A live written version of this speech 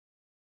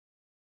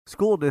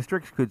school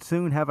districts could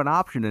soon have an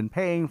option in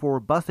paying for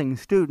busing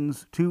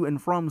students to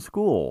and from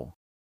school.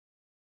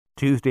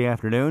 Tuesday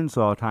afternoon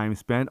saw time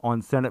spent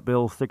on Senate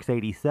Bill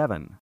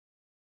 687.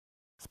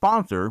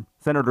 Sponsor,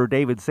 Senator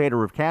David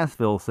Sater of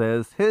Cassville,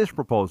 says his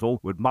proposal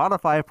would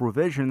modify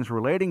provisions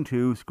relating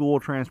to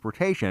school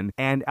transportation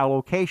and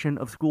allocation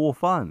of school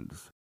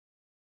funds.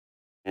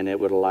 And it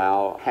would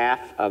allow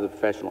half of the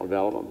professional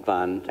development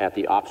fund at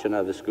the option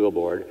of the school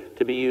board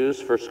to be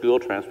used for school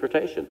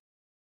transportation.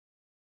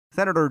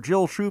 Senator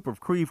Jill Shoup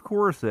of Creve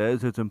Coeur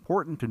says it's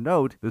important to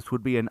note this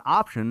would be an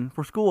option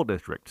for school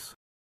districts.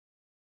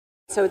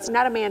 So it's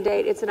not a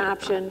mandate, it's an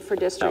option for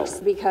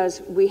districts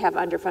because we have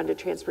underfunded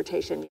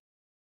transportation.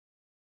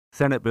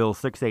 Senate Bill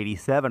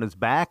 687 is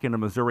back in a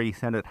Missouri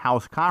Senate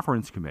House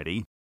Conference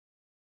Committee.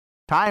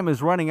 Time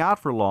is running out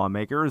for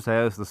lawmakers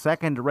as the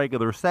second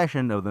regular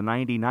session of the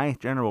 99th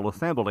General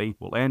Assembly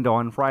will end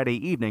on Friday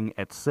evening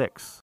at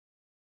 6.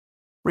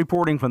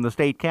 Reporting from the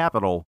state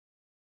capitol,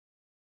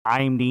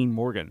 I'm Dean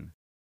Morgan.